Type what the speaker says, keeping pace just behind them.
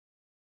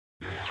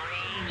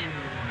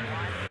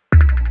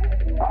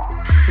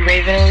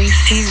Raven Elise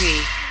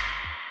TV.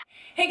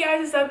 Hey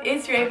guys, what's up?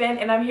 It's Raven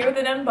and I'm here with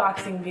an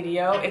unboxing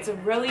video. It's a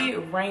really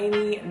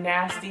rainy,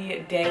 nasty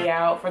day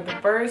out for the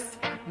first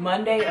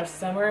Monday of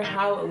summer.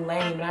 How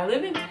lame. And I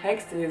live in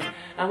Texas.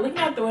 I'm looking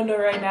out the window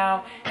right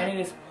now and it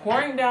is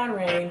pouring down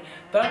rain,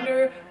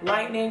 thunder,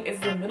 lightning. It's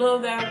the middle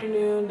of the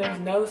afternoon. There's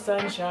no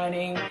sun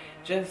shining.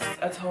 Just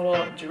a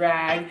total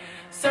drag.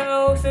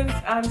 So since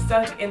I'm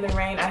stuck in the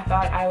rain, I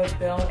thought I would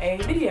film a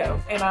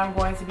video and I'm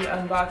going to be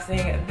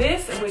unboxing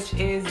this, which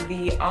is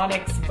the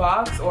ONYX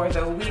box, or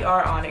the We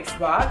Are ONYX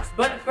box.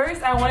 But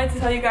first I wanted to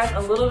tell you guys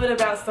a little bit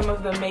about some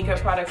of the makeup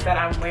products that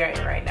I'm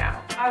wearing right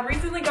now. I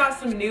recently got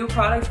some new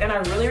products and I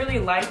really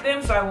like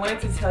them, so I wanted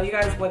to tell you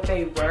guys what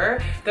they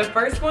were. The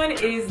first one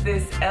is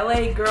this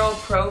LA Girl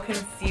Pro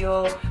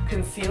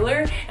Concealer,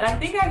 and I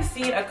think I've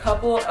seen a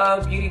couple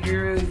of beauty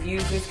gurus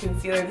use this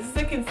concealer. This is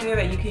a concealer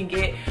that you can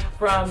get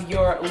from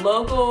your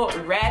local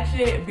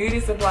ratchet beauty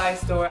supply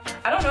store.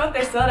 I don't know if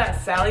they sell it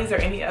at Sally's or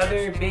any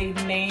other big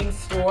name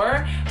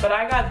store, but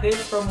I got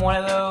this from one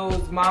of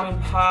those mom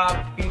and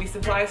pop beauty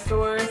supply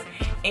stores,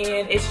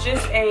 and it's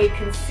just a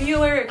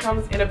concealer. It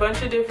comes in a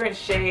bunch of different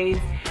shades,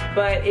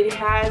 but it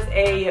has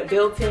a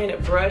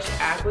built-in brush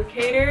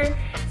applicator.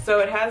 So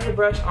it has the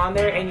brush on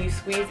there and you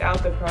squeeze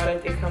out the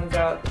product. It comes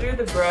out through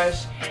the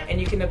brush and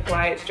you can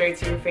apply it straight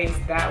to your face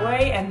that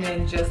way and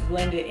then just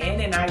blend it in.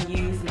 And I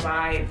use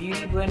my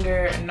Beauty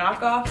Blender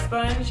knockoff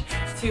sponge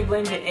to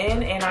blend it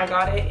in, and I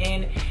got it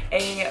in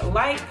a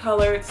light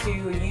color to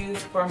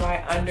use for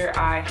my under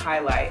eye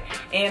highlight.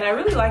 And I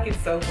really like it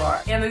so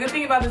far. And the good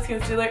thing about this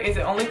concealer is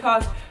it only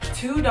costs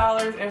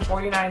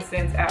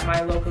 $2.49 at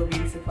my local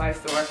beauty supply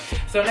store.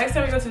 So next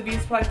time you go to the beauty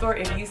supply store,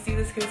 if you see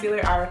this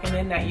concealer, I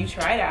recommend that you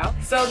try it out.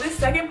 So this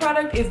second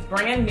product is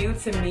brand new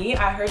to me.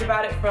 I heard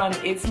about it from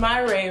It's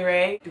My Ray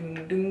Ray.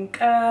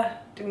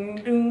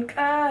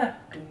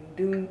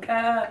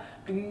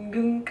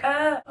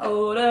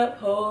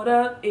 Hold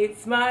up,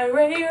 it's my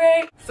Ray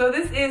Ray. So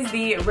this is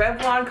the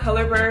Revlon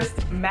Color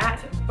Burst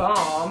Matte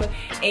Balm,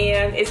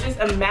 and it's just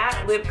a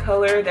matte lip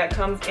color that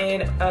comes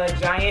in a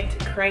giant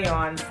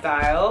crayon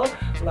style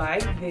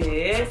like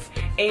this.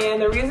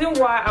 And the reason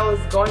why I was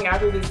going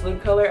after this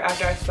lip color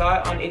after I saw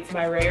it on It's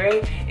My Ray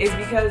Ray is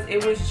because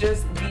it was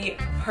just the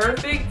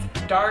perfect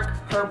dark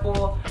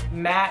purple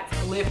matte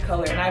lip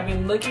color, and I've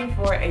been looking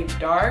for a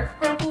dark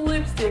purple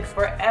lipstick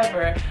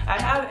forever.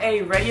 I have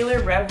a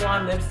regular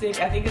Revlon lipstick,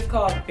 I think it's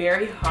called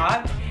Berry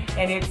Hot,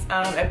 and it's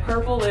a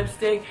purple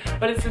lipstick,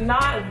 but it's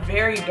not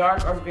very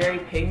dark or very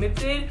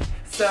pigmented.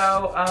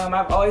 So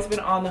I've always been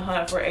on the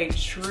hunt for a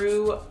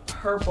true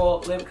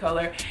purple lip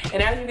color,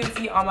 and as you can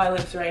see on my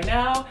lips right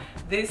now,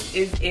 this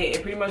is it.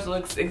 It pretty much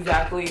looks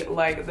exactly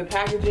like the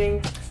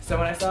packaging. So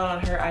when I saw it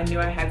on her, I knew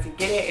I had to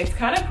get it. It's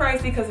kind of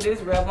pricey because it is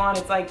Revlon.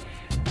 It's like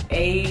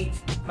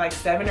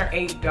 $7 or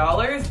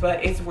 $8,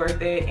 but it's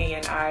worth it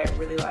and I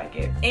really like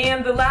it.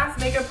 And the last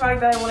makeup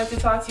product that I wanted to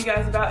talk to you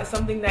guys about is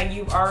something that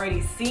you've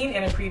already seen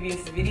in a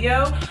previous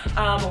video.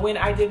 When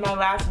I did my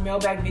last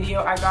mailbag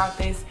video, I got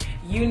this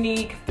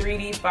unique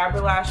 3D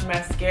fiber lash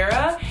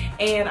mascara,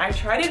 and I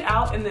tried it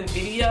out in the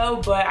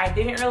video, but I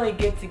didn't really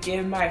get to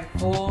give my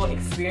full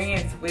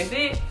experience with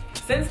it.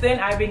 Since then,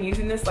 I've been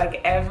using this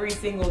like every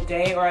single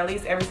day, or at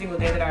least every single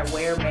day that I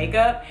wear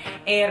makeup,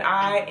 and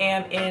I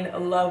am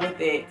in love with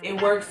it. It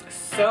works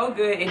so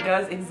good. It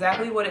does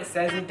exactly what it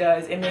says it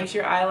does. It makes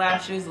your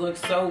eyelashes look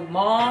so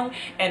long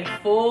and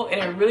full,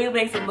 and it really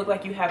makes it look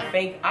like you have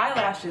fake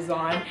eyelashes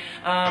on.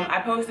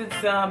 I posted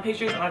some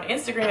pictures on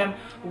Instagram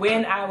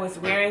when I was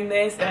wearing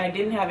this and I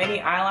didn't have any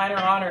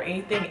eyeliner on or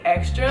anything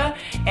extra,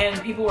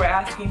 and people were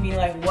asking me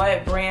like,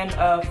 what brand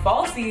of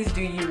falsies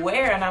do you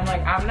wear? And I'm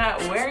like, I'm not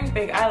wearing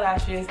fake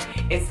eyelashes.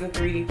 It's the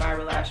 3D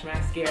fiber lash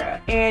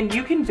mascara, and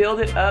you can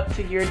build it up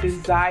to your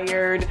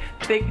desired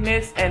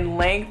thickness and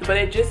length, but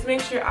it just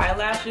makes your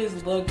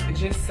eyelashes look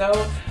just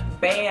so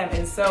bam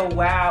and so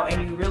wow,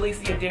 and you really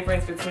see a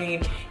difference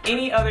between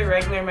any other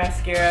regular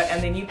mascara,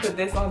 and then you put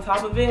this on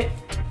top of it.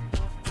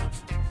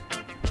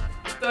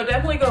 So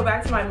definitely go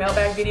back to my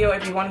mailbag video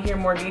if you want to hear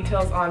more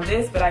details on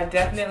this, but I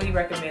definitely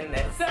recommend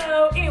this.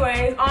 So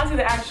anyways, on to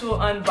the actual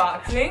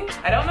unboxing.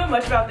 I don't know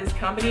much about this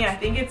company. I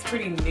think it's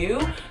pretty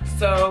new,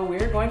 so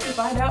we're going to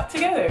find out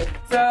together.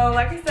 So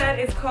like I said,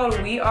 it's called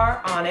We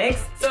Are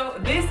ONYX. So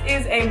this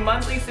is a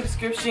monthly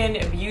subscription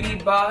beauty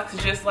box,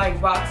 just like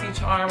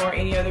BoxyCharm or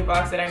any other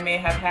box that I may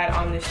have had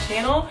on this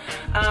channel.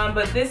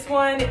 But this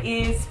one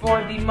is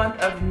for the month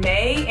of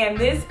May, and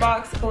this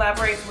box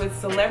collaborates with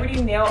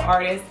celebrity nail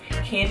artist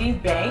Candy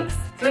Banks.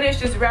 So then it's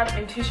just wrapped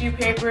in tissue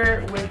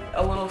paper with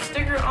a little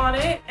sticker on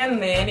it,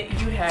 and then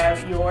you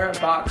have your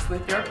box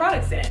with your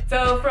products in.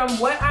 So from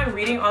what I'm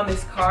reading on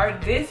this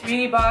card, this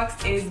beauty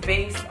box is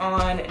based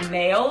on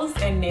nails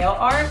and nail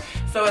art.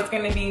 So it's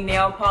going to be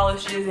nail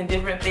polishes and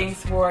different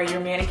things for your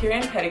manicure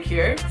and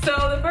pedicure.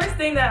 So the first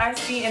thing that I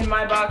see in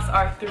my box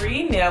are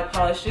 3 nail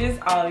polishes.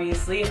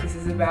 Obviously, if this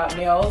is about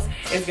nails,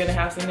 it's going to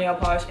have some nail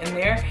polish in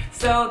there.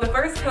 So the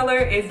first color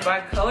is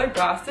by Color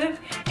Gossip,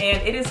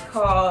 and it is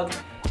called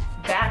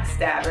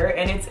Backstabber,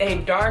 and it's a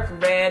dark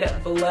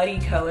red bloody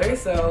color,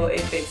 so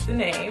it fits the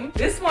name.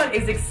 This one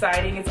is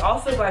exciting. It's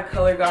also by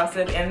Color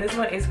Gossip, and this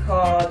one is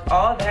called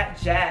All That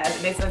Jazz,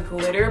 and it's a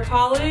glitter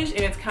polish,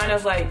 and it's kind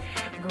of like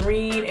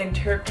green and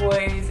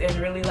turquoise and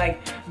really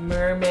like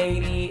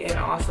mermaidy and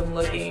awesome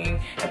looking.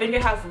 I think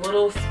it has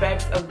little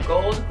specks of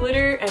gold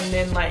glitter and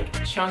then like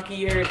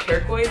chunkier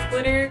turquoise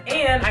glitter.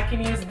 And I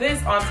can use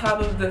this on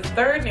top of the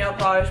third nail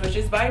polish, which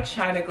is by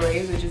China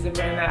Glaze, which is a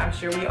brand that I'm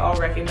sure we all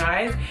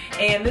recognize.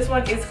 And this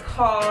one is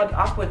called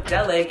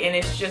Aquadelic, and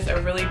it's just a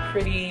really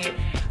pretty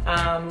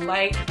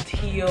light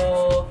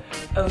teal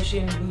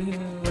ocean blue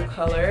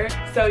color.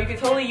 So you could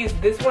totally use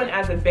this one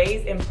as a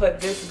base and put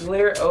this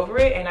glitter over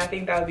it, and I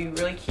think that would be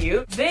really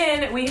cute.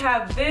 Then we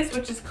have this,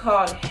 which is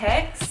called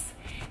Hex,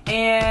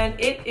 and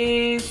it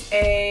is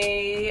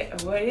a,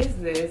 what is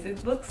this?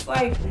 It looks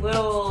like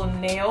little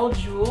nail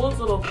jewels,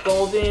 little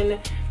golden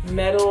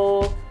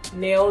metal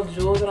nail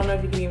jewels. I don't know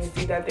if you can even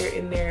see that. They're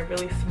in there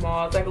really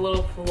small. It's like a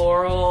little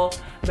floral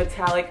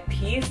metallic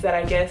piece that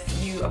I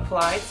guess you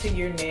apply to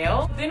your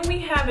nail. Then we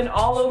have an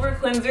all over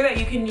cleanser that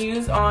you can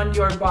use on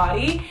your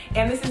body,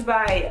 and this is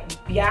by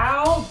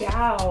B-I-A-O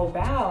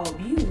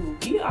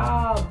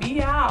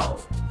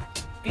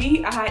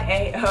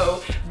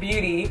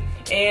Beauty,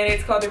 and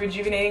it's called the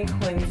Rejuvenating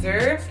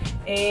Cleanser,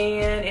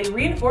 and it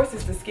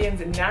reinforces the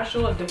skin's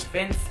natural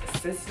defense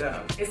system.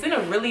 It's in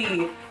a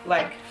really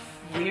like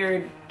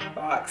weird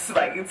box,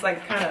 like it's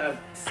like kind of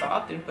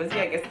soft and fuzzy.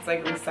 I guess it's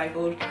like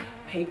recycled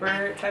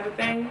paper type of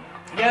thing.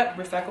 Yep,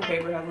 recycled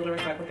paper. It has a little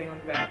recycled thing on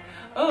the back.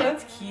 Oh,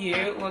 that's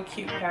cute. Little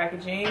cute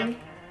packaging.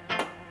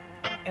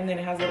 And then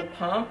it has a little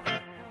pump.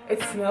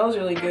 It smells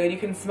really good. You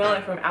can smell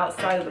it from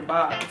outside of the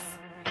box.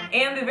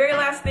 And the very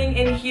last thing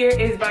in here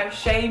is by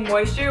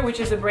SheaMoisture,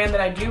 which is a brand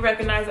that I do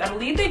recognize. I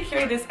believe they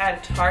carry this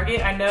at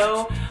Target. I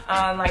know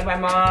like my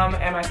mom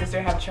and my sister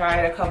have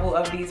tried a couple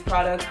of these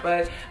products,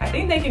 but I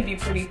think they can be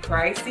pretty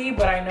pricey,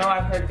 but I know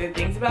I've heard good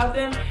things about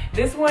them.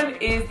 This one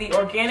is the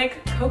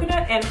Organic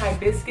Coconut and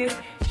Hibiscus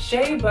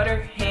Shea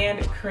Butter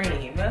Hand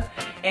Cream, and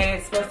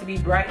it's supposed to be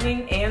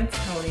brightening and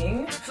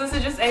toning. So this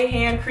is just a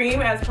hand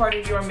cream as part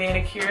of your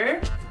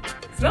manicure.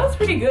 Smells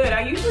pretty good.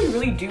 I usually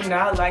really do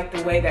not like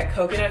the way that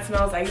coconut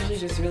smells. I usually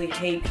just really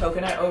hate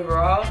coconut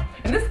overall.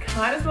 And this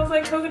kind of smells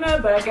like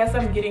coconut, but I guess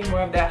I'm getting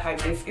more of that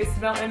hibiscus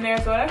smell in there,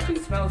 so it actually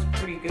smells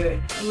pretty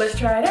good. Let's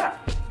try it out.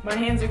 My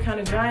hands are kind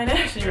of dry and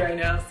ashy right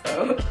now,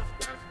 so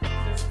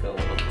just go a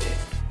little bit.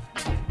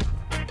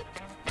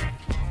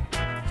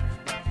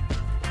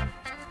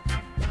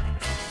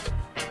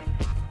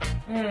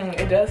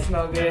 It does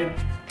smell good.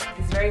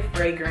 It's very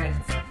fragrant.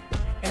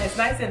 And it's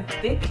nice and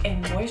thick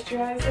and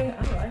moisturizing.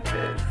 I like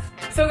this.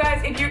 So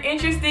guys, if you're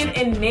interested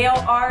in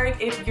nail art,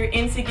 if you're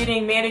into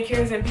getting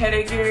manicures and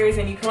pedicures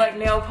and you collect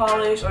nail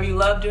polish or you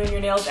love doing your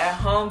nails at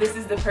home, this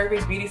is the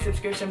perfect beauty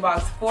subscription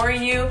box for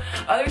you.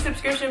 Other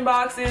subscription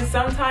boxes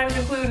sometimes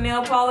include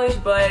nail polish,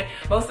 but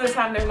most of the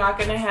time they're not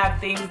going to have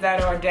things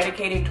that are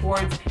dedicated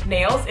towards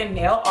nails and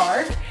nail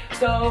art.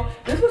 So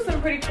this was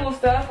some pretty cool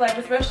stuff, like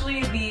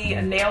especially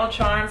the nail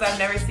charms. I've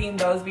never seen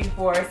those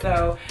before,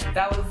 so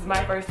that was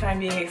my first time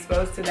being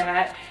exposed to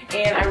that.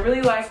 And I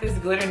really like this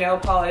glitter nail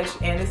polish,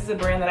 and this is a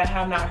brand that I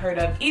have not heard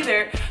of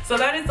either. So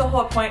that is the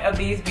whole point of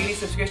these beauty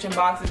subscription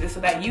boxes, is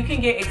so that you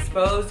can get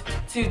exposed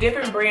to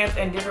different brands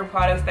and different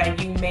products that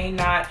you may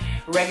not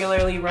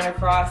regularly run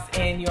across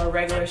in your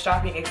regular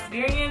shopping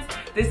experience.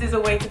 This is a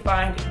way to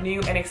find new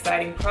and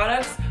exciting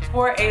products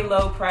for a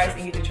low price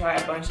and get to try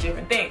a bunch of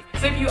different things.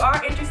 So if you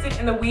are interested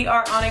in the We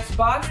Are Onyx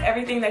box,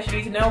 everything that you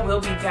need to know will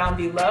be down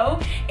below.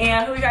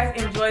 And I hope you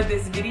guys enjoyed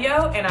this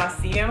video, and I'll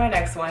see you in my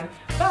next one.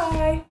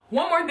 Bye!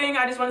 One more thing,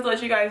 I just wanted to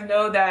let you guys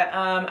know that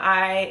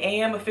I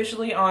am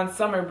officially on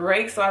summer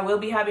break, so I will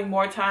be having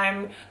more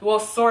time, well,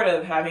 sort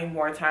of having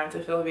more time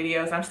to film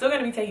videos. I'm still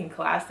going to be taking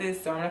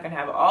classes, so I'm not going to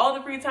have all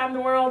the free time in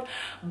the world,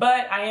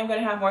 but I am going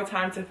to have more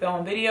time to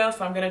film videos,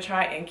 so I'm going to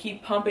try and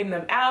keep pumping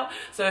them out.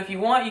 So if you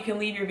want, you can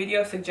leave your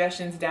video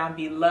suggestions down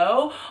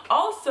below.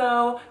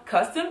 Also,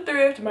 Custom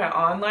Thrift, my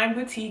online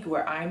boutique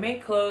where I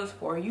make clothes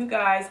for you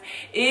guys,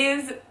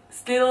 is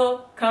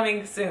still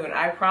coming soon.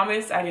 I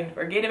promise I didn't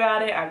forget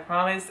about it. I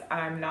promise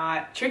I'm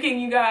not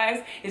tricking you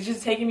guys. It's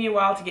just taking me a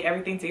while to get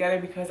everything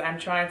together because I'm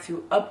trying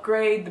to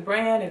upgrade the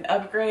brand and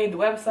upgrade the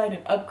website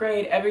and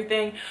upgrade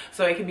everything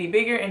so it can be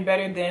bigger and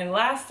better than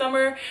last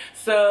summer.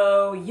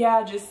 So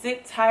yeah, just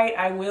sit tight.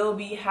 I will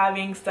be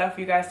having stuff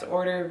for you guys to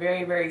order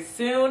very, very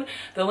soon.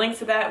 The link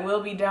to that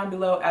will be down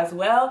below as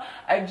well.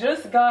 I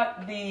just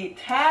got the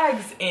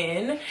tags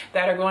in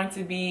that are going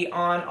to be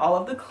on all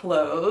of the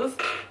clothes.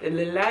 They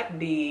look like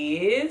these.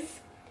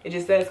 It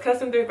just says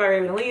Custom Thrift by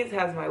Raven Lee. It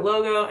has my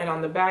logo, and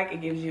on the back it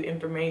gives you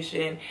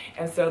information.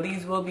 And so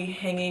these will be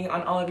hanging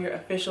on all of your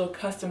official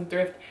Custom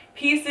Thrift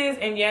pieces.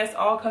 And yes,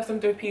 all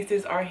Custom Thrift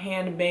pieces are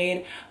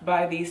handmade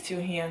by these two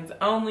hands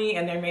only,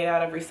 and they're made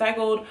out of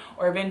recycled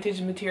or vintage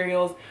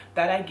materials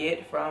that I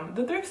get from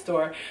the thrift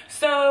store.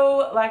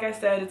 So like I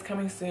said, it's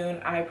coming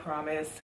soon, I promise.